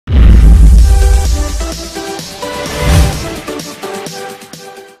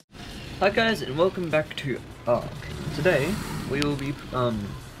Hi guys, and welcome back to Ark. Today we will be I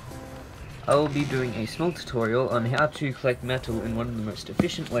will be doing a small tutorial on how to collect metal in one of the most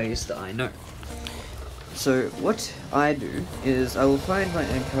efficient ways that I know. So what I do is I will find my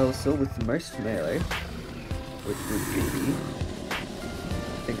Ankylosaur with the most melee, which would be,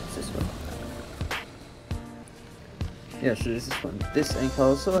 I think it's this one. Yeah, so this is this one. This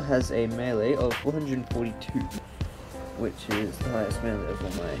Ankylosaur has a melee of 442, which is the highest melee of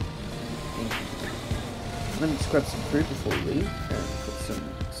all my Anky. Let me just grab some food before we leave and put some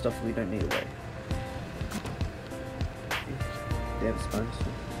stuff we don't need away. Damn sponge.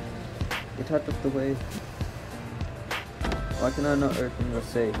 Get out of the way. Why can I not open the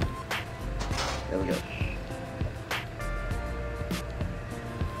safe? There we go.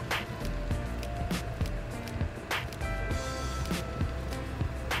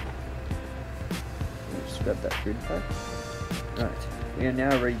 Just grab that food pack. Alright, we are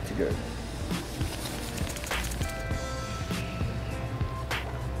now ready to go.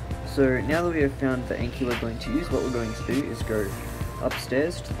 So now that we have found the Anky we're going to use, what we're going to do is go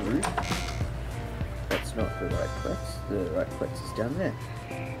upstairs to the roof. That's not the right quest. The right quest is down there.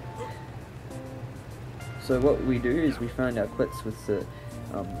 So what we do is we find our quest with the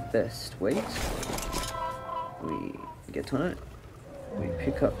best weight. We get on it. We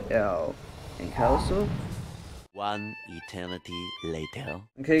pick up our Ankylosaur. One eternity later.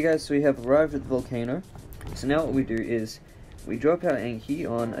 Okay guys, so we have arrived at the volcano. So now what we do is we drop our Anky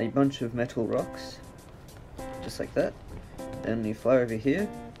on a bunch of metal rocks, just like that. Then we fly over here,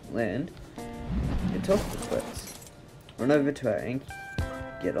 land, get off the cliffs, run over to our Anky,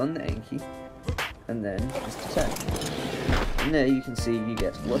 get on the Anky, and then just attack. And there you can see you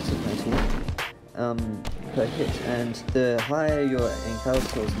get lots of metal per hit, and the higher your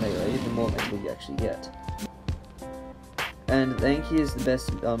Ankylosaur's melee, the more metal you actually get. And the Anky is the best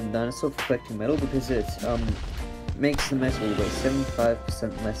dinosaur for collecting metal because it makes the metal weigh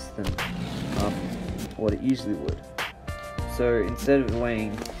 75% less than what it usually would. So instead of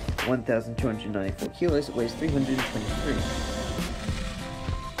weighing 1,294 kilos, it weighs 323.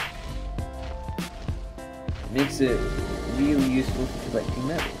 It makes it really useful for collecting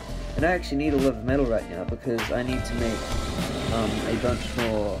metal. And I actually need a lot of metal right now because I need to make a bunch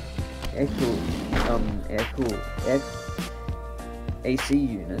more AC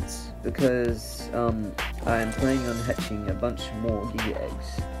units, because I'm planning on hatching a bunch more Giga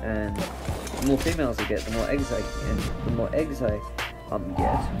eggs, and the more females I get, the more eggs I get, the more eggs I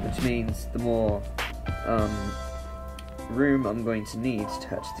get, which means the more room I'm going to need to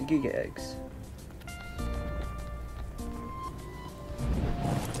hatch the Giga eggs.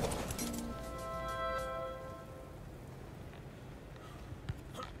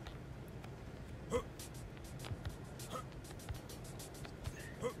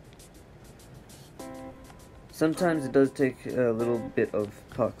 Sometimes it does take a little bit of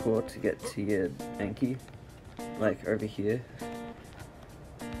parkour to get to your Anky, like over here.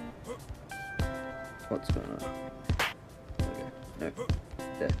 What's going on? Okay. Nope.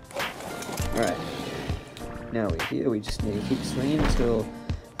 There. Alright. Now we're here, we just need to keep swinging until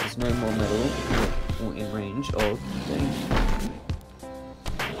there's no more metal in range of the Anky.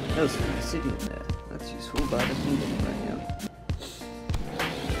 That was sitting in there. That's useful, but I don't need it right now.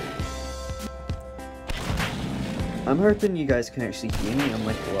 I'm hoping you guys can actually hear me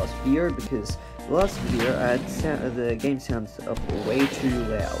unlike the last video, because the last video I had the game sounds up way too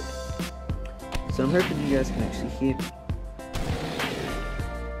loud. So I'm hoping you guys can actually hear me.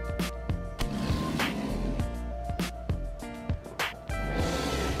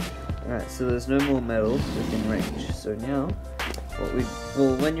 Alright, so there's no more metal within range. So now,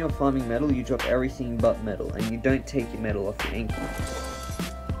 when you're farming metal, you drop everything but metal, and you don't take your metal off your Anky.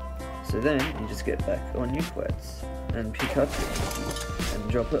 So then, you just get back on your quests and pick up your Anky and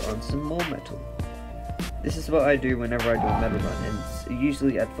drop it on some more metal. This is what I do whenever I do a metal run, and it's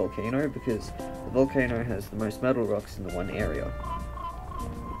usually at Volcano, because the Volcano has the most metal rocks in the one area.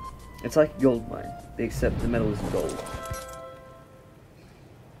 It's like a gold mine, except the metal is gold.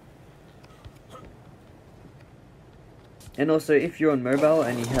 And also, if you're on mobile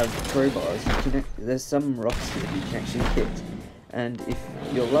and you have crowbars, there's some rocks here you can actually hit. And if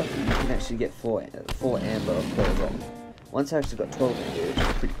you're lucky, you can actually get 4 amber per rock. Once I actually got 12 amber, which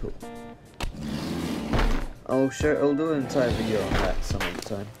is pretty cool. I'll do an entire video on that some other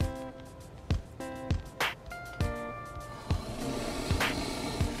time.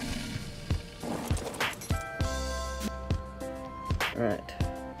 Alright.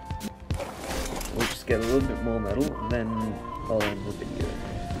 We'll just get a little bit more metal, and then I'll end the video.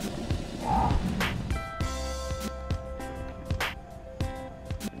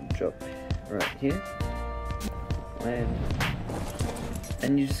 Drop right here. Land.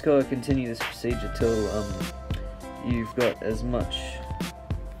 And you just gotta continue this procedure till you've got as much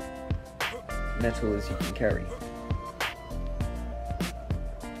metal as you can carry.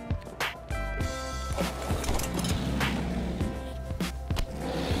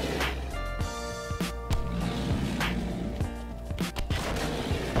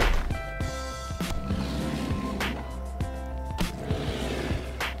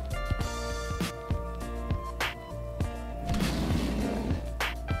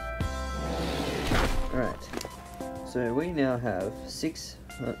 Alright, so we now have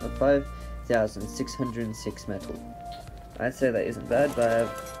 5,606 metal. I'd say that isn't bad, but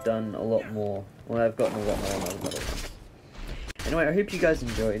I've done a lot more. Well, I've gotten a lot more on other metal ones. Anyway, I hope you guys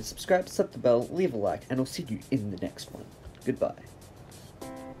enjoyed. Subscribe, slap the bell, leave a like, and I'll see you in the next one. Goodbye.